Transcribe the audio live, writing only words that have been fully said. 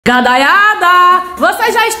Gadaiada,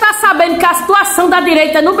 você já está sabendo que a situação da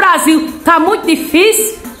direita no Brasil tá muito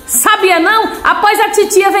difícil? Sabia não? Após a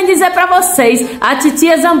titia vem dizer pra vocês, a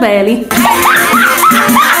titia Zambelli.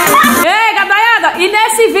 Ei, gadaiada, e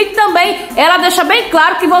nesse vídeo também ela deixa bem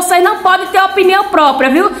claro que vocês não podem ter opinião própria,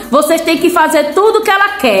 viu? Vocês têm que fazer tudo o que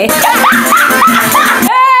ela quer. Ei,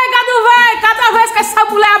 gado véi, cada vez que essa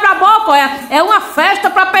mulher abre a boca, olha, é uma festa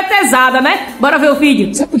pra petezada, né? Bora ver o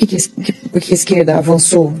vídeo. Sabe por que a esquerda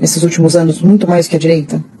avançou nesses últimos anos muito mais que a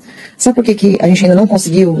direita? Sabe por que a gente ainda não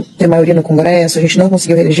conseguiu ter maioria no Congresso, a gente não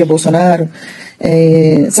conseguiu eleger Bolsonaro?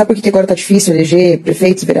 Sabe por que agora está difícil eleger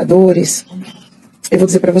prefeitos, vereadores? Eu vou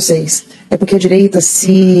dizer para vocês, é porque a direita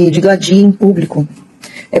se digladia em público.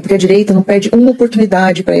 É porque a direita não perde uma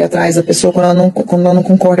oportunidade para ir atrás da pessoa quando ela não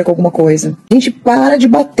concorda com alguma coisa. A gente para de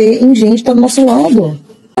bater em gente que está do nosso lado.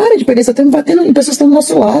 Para de perder seu tempo batendo em pessoas que estão do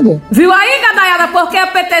nosso lado. Viu aí, gadaiada, porque a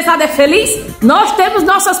petezada é feliz? Nós temos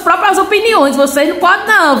nossas próprias opiniões, vocês não podem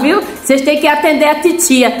não, viu? Vocês têm que atender a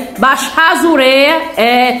titia. Baixa as ureias,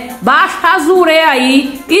 baixa as ureias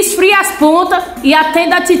aí, esfria as pontas e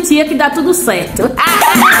atenda a titia que dá tudo certo.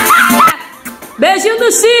 Beijinho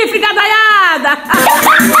do chifre, gadaiada!